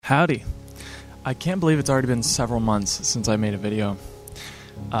Howdy. I can't believe it's already been several months since I made a video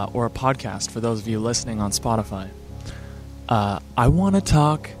or a podcast for those of you listening on Spotify. I want to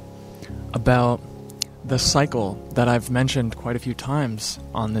talk about the cycle that I've mentioned quite a few times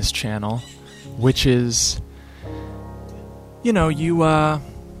on this channel, which is, you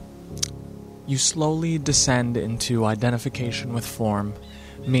slowly descend into identification with form,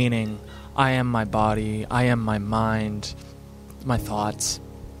 meaning I am my body, I am my mind, my thoughts.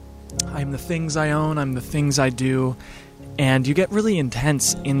 I am the things I own, I'm the things I do, and you get really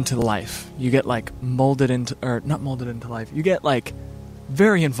intense into life. You get not molded into life. You get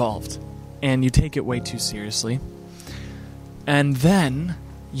very involved, and you take it way too seriously. And then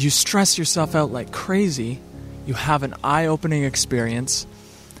you stress yourself out like crazy. You have an eye-opening experience,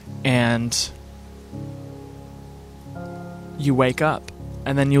 and you wake up,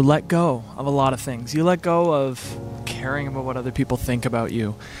 and then you let go of a lot of things. You let go of caring about what other people think about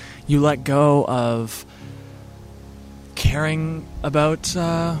you. You let go of caring about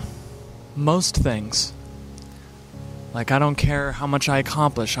most things. I don't care how much I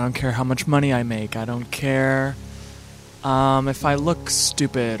accomplish. I don't care how much money I make. I don't care if I look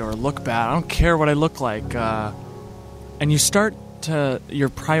stupid or look bad. I don't care what I look like. And you start to, your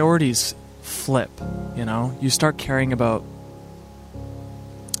priorities flip, You start caring about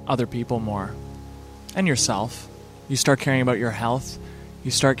other people more. And yourself. You start caring about your health. You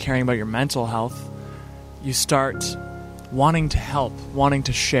start caring about your mental health. You start wanting to help, wanting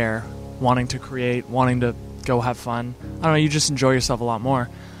to share, wanting to create, wanting to go have fun. I don't know, you just enjoy yourself a lot more.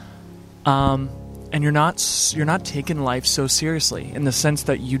 And you're not taking life so seriously, in the sense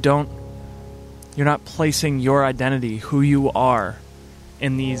that you're not placing your identity, who you are,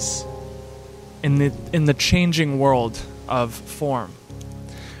 in the changing world of form.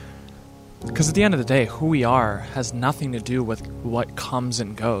 Because at the end of the day, who we are has nothing to do with what comes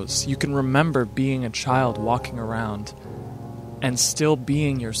and goes. You can remember being a child walking around and still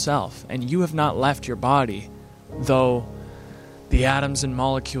being yourself. And you have not left your body, though the atoms and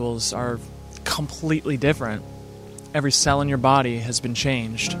molecules are completely different. Every cell in your body has been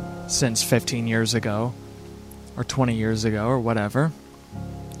changed since 15 years ago, or 20 years ago, or whatever.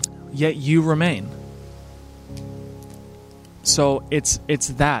 Yet you remain. So it's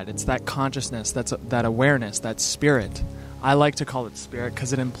that consciousness, that awareness, that spirit. I like to call it spirit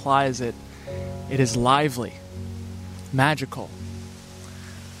because it implies it is lively, magical.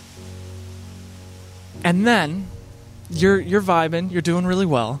 And then you're vibing, you're doing really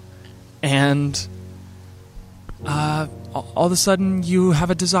well, and all of a sudden you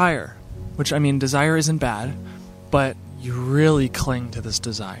have a desire, which, desire isn't bad, but you really cling to this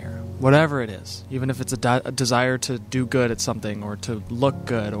desire, whatever it is, even if it's a desire to do good at something, or to look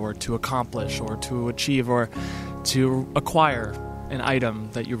good, or to accomplish, or to achieve, or to acquire an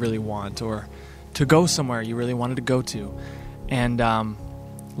item that you really want, or to go somewhere you really wanted to go to. And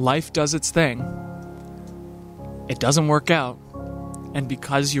life does its thing. It doesn't work out. And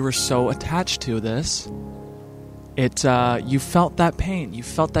because you were so attached to this, you felt that pain. You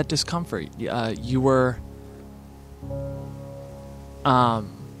felt that discomfort. You were...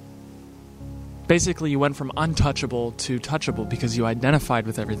 basically you went from untouchable to touchable because you identified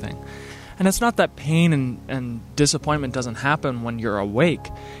with everything. And it's not that pain and disappointment doesn't happen when you're awake.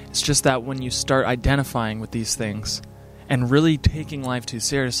 It's just that when you start identifying with these things and really taking life too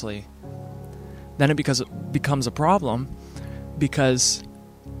seriously, then it becomes a problem because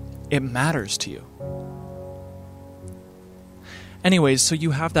it matters to you. Anyways, so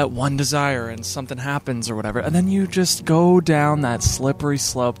you have that one desire and something happens or whatever, and then you just go down that slippery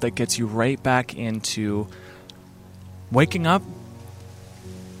slope that gets you right back into waking up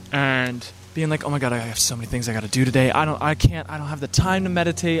and being like, oh my god, I have so many things I gotta do today. I don't have the time to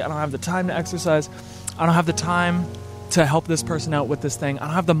meditate. I don't have the time to exercise. I don't have the time to help this person out with this thing. I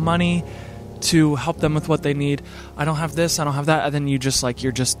don't have the money to help them with what they need. I don't have this, I don't have that. And then you're just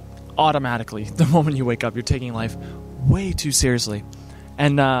automatically, the moment you wake up, you're taking life way too seriously.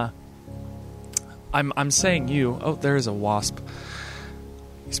 And I'm saying you. Oh, there is a wasp.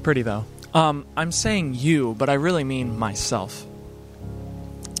 He's pretty though. I'm saying you, but I really mean myself,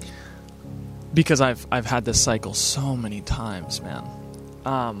 because I've had this cycle so many times, man.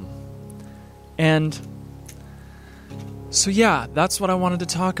 And so yeah, that's what I wanted to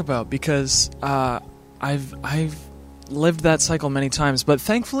talk about, because I've lived that cycle many times, but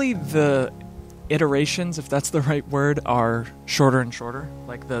thankfully the iterations, if that's the right word, are shorter and shorter.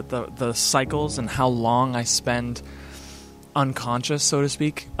 Like the cycles and how long I spend unconscious, so to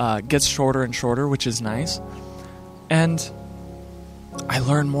speak, gets shorter and shorter, which is nice. And I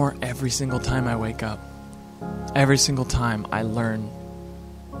learn more every single time I wake up. Every single time I learn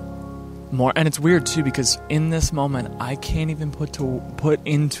more. And it's weird too, because in this moment I can't even put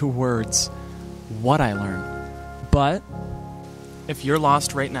into words what I learned. But if you're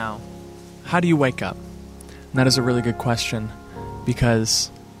lost right now, how do you wake up? And that is a really good question,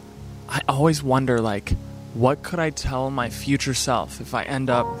 because I always wonder, like, what could I tell my future self if I end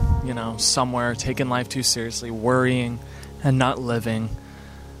up, somewhere taking life too seriously, worrying and not living?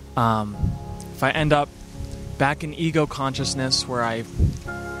 If I end up back in ego consciousness where I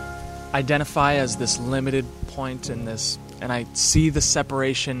identify as this limited point in this, and I see the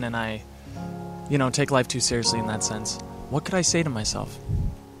separation, and I, take life too seriously in that sense, what could I say to myself?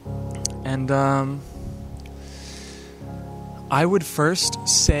 And I would first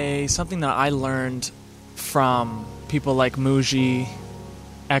say something that I learned from people like Muji,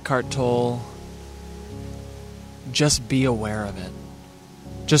 Eckhart Tolle. Just be aware of it.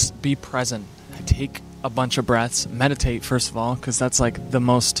 Just be present. Take a bunch of breaths. Meditate, first of all, because that's like the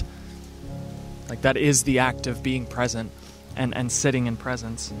most, like, that is the act of being present and sitting in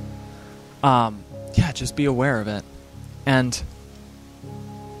presence. Just be aware of it. And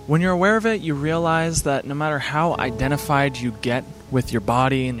when you're aware of it, you realize that no matter how identified you get with your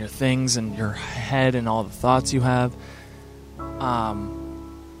body and your things and your head and all the thoughts you have,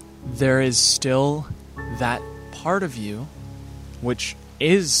 there is still that part of you, which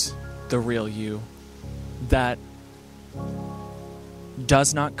is the real you, that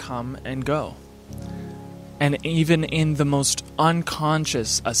does not come and go. And even in the most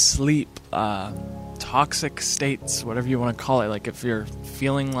unconscious, asleep, toxic states, whatever you want to call it, like if you're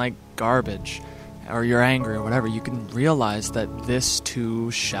feeling like garbage or you're angry or whatever, you can realize that this too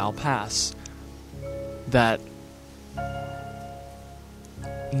shall pass. That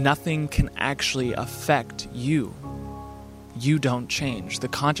nothing can actually affect you. You don't change. The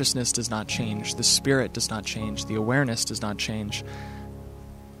consciousness does not change. The spirit does not change. The awareness does not change.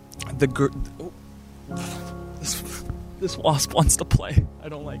 This wasp wants to play. I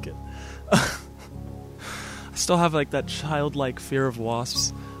don't like it. I still have like that childlike fear of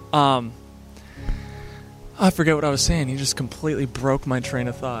wasps. I forget what I was saying. He just completely broke my train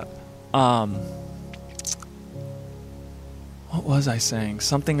of thought. What was I saying?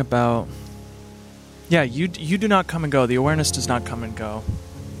 Something about... Yeah, you do not come and go. The awareness does not come and go.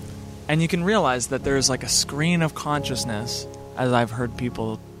 And you can realize that there's like a screen of consciousness, as I've heard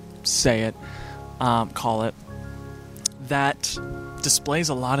people say it, call it, that displays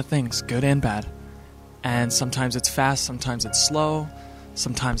a lot of things, good and bad. And sometimes it's fast, sometimes it's slow,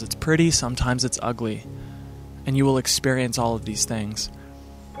 sometimes it's pretty, sometimes it's ugly. And you will experience all of these things.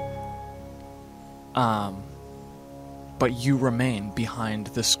 But you remain behind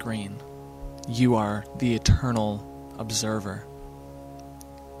the screen. You are the eternal observer.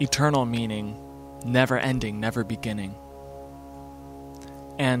 Eternal meaning never ending, never beginning.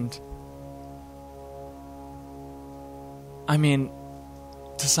 And I mean,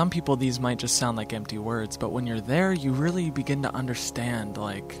 to some people these might just sound like empty words, but when you're there, you really begin to understand,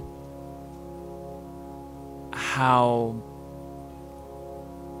 like, how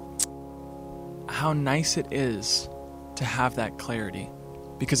nice it is to have that clarity.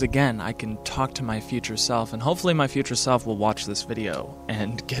 Because again, I can talk to my future self, and hopefully my future self will watch this video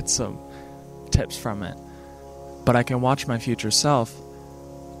and get some tips from it. But I can watch my future self,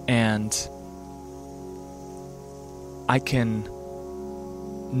 and I can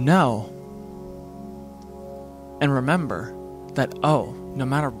know and remember that, no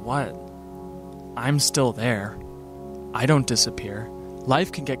matter what, I'm still there. I don't disappear.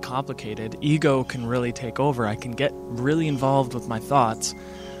 Life can get complicated. Ego can really take over. I can get really involved with my thoughts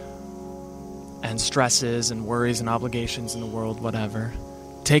and stresses and worries and obligations in the world, whatever.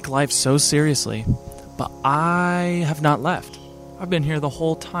 Take life so seriously. But I have not left. I've been here the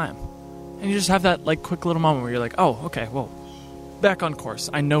whole time. And you just have that like quick little moment where you're like, oh, okay, well, back on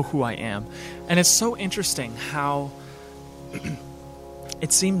course. I know who I am. And it's so interesting how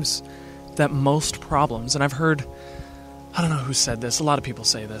it seems that most problems, and I've heard, I don't know who said this, a lot of people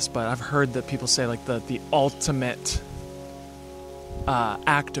say this, but I've heard that people say like the ultimate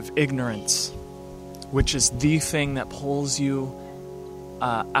act of ignorance, which is the thing that pulls you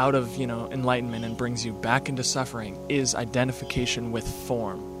out of, enlightenment and brings you back into suffering, is identification with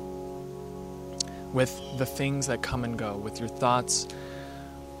form, with the things that come and go, with your thoughts,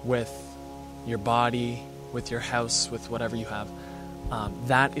 with your body, with your house, with whatever you have.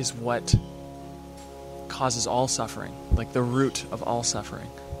 That is what causes all suffering, like the root of all suffering.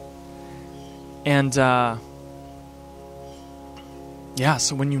 And so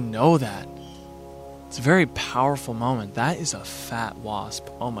when you know that, it's a very powerful moment. That is a fat wasp.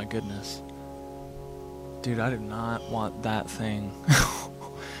 Oh my goodness. Dude, I do not want that thing.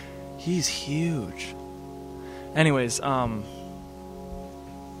 He's huge. Anyways, you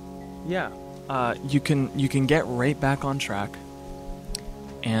can get right back on track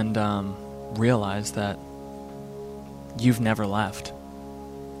and realize that you've never left.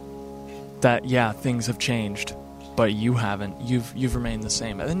 That things have changed, but you haven't. You've remained the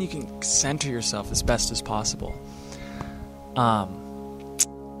same. And then you can center yourself as best as possible. I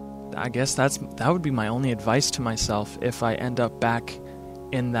guess that would be my only advice to myself if I end up back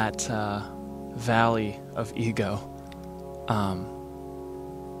in that valley of ego.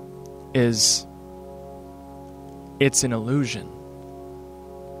 It's an illusion.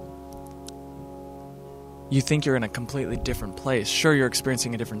 You think you're in a completely different place. Sure, you're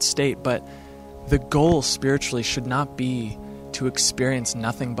experiencing a different state, but the goal spiritually should not be to experience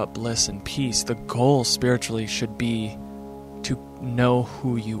nothing but bliss and peace. The goal spiritually should be to know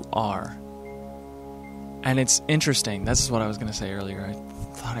who you are. And it's interesting. This is what I was going to say earlier. I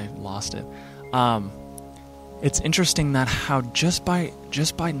thought I lost it. It's interesting that how just by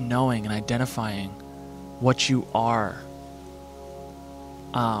knowing and identifying what you are,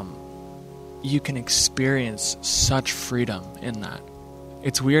 you can experience such freedom in that.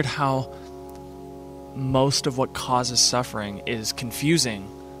 It's weird how most of what causes suffering is confusing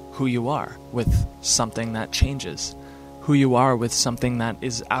who you are with something that changes, who you are with something that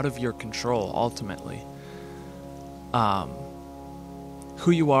is out of your control ultimately,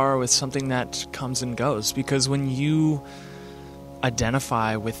 who you are with something that comes and goes. Because when you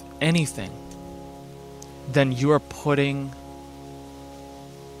identify with anything, then you are putting,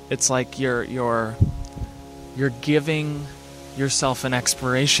 it's like you're giving yourself an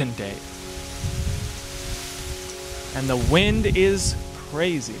expiration date. And the wind is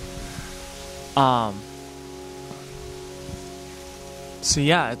crazy. So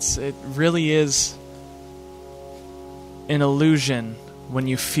yeah, it really is an illusion when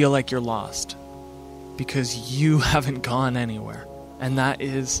you feel like you're lost, because you haven't gone anywhere. And that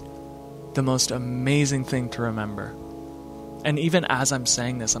is the most amazing thing to remember. And even as I'm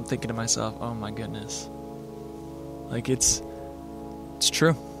saying this, I'm thinking to myself, oh my goodness. Like it's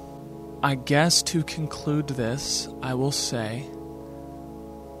true. I guess to conclude this, I will say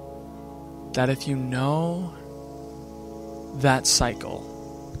that if you know that cycle,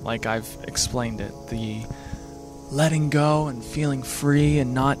 like I've explained it, the letting go and feeling free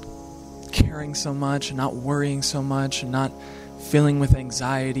and not caring so much and not worrying so much and not filling with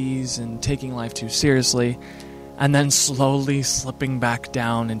anxieties and taking life too seriously, and then slowly slipping back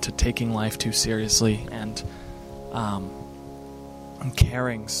down into taking life too seriously and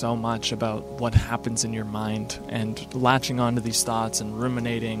caring so much about what happens in your mind and latching onto these thoughts and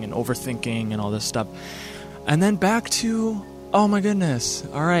ruminating and overthinking and all this stuff. And then back to, oh my goodness,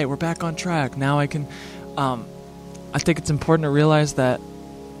 all right, we're back on track. Now I can, I think it's important to realize that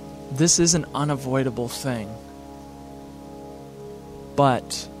this is an unavoidable thing.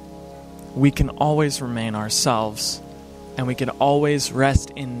 But we can always remain ourselves, and we can always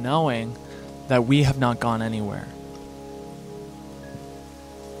rest in knowing that we have not gone anywhere.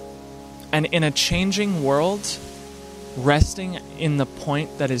 And in a changing world, resting in the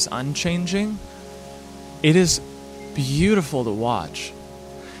point that is unchanging, it is beautiful to watch,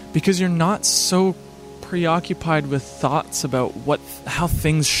 because you're not so preoccupied with thoughts about how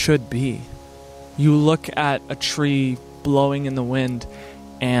things should be. You look at a tree blowing in the wind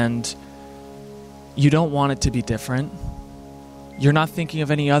and you don't want it to be different. You're not thinking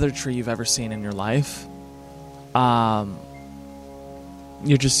of any other tree you've ever seen in your life.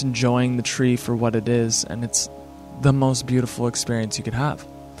 You're just enjoying the tree for what it is, and it's the most beautiful experience you could have.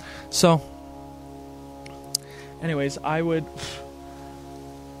 So, anyways, I would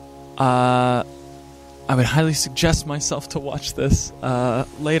highly suggest myself to watch this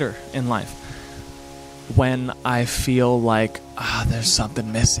later in life, when I feel like there's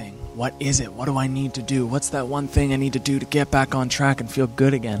something missing. What is it? What do I need to do? What's that one thing I need to do to get back on track and feel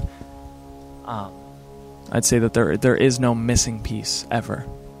good again? I'd say that there is no missing piece ever.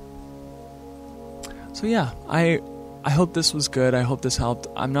 So yeah, I hope this was good. I hope this helped.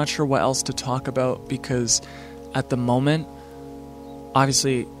 I'm not sure what else to talk about, because at the moment,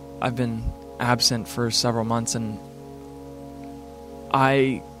 obviously, I've been absent for several months, and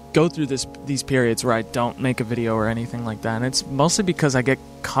I go through these periods where I don't make a video or anything like that, and it's mostly because I get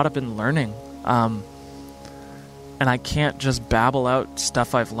caught up in learning, and I can't just babble out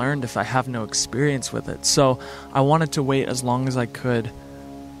stuff I've learned if I have no experience with it. So I wanted to wait as long as I could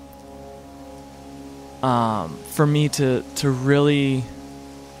for me to really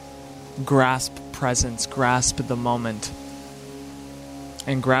grasp presence, grasp the moment,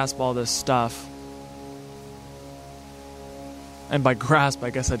 and grasp all this stuff. And by grasp,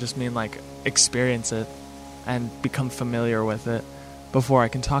 I guess I just mean like experience it and become familiar with it before I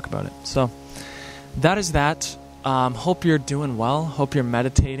can talk about it. So that is that. Hope you're doing well. Hope you're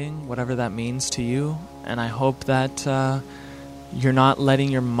meditating, whatever that means to you. And I hope that you're not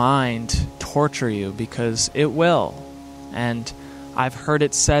letting your mind torture you, because it will. And I've heard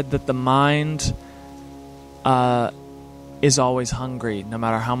it said that the mind is always hungry, no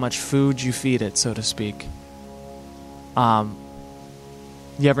matter how much food you feed it, so to speak.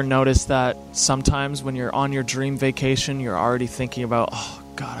 You ever notice that sometimes when you're on your dream vacation, you're already thinking about, oh,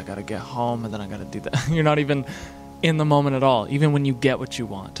 God, I got to get home, and then I got to do that. You're not even in the moment at all. Even when you get what you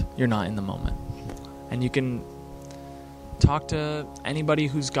want, you're not in the moment. And you can talk to anybody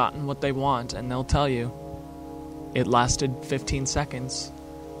who's gotten what they want, and they'll tell you, it lasted 15 seconds,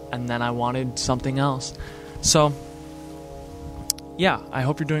 and then I wanted something else. So, yeah, I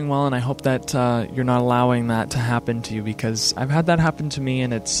hope you're doing well, and I hope that you're not allowing that to happen to you, because I've had that happen to me,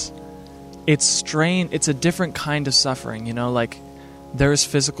 and it's strange. It's a different kind of suffering, you know, like there's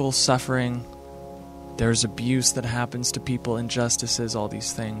physical suffering, there's abuse that happens to people, injustices, all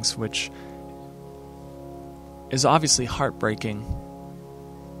these things, which is obviously heartbreaking.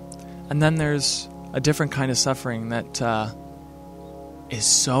 And then there's a different kind of suffering that is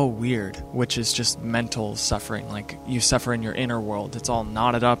so weird, which is just mental suffering. Like, you suffer in your inner world. It's all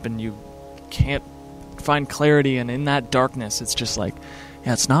knotted up and you can't find clarity, and in that darkness, it's just like,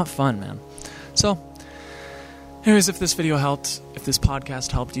 yeah, it's not fun, man. So, anyways, if this video helped, if this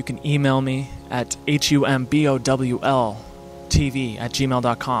podcast helped, you can email me at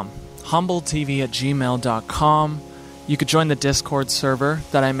humbowltv@gmail.com. humbletv@gmail.com. You could join the Discord server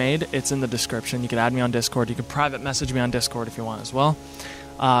that I made. It's in the description. You could add me on Discord. You could private message me on Discord if you want as well.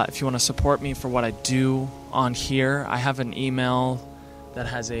 If you want to support me for what I do on here, I have an email that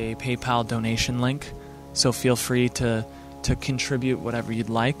has a PayPal donation link. So feel free to contribute whatever you'd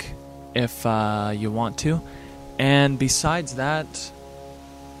like if you want to. And besides that,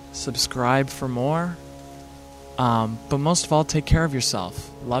 subscribe for more. But most of all, take care of yourself.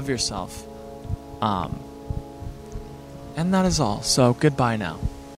 Love yourself. And that is all. So goodbye now.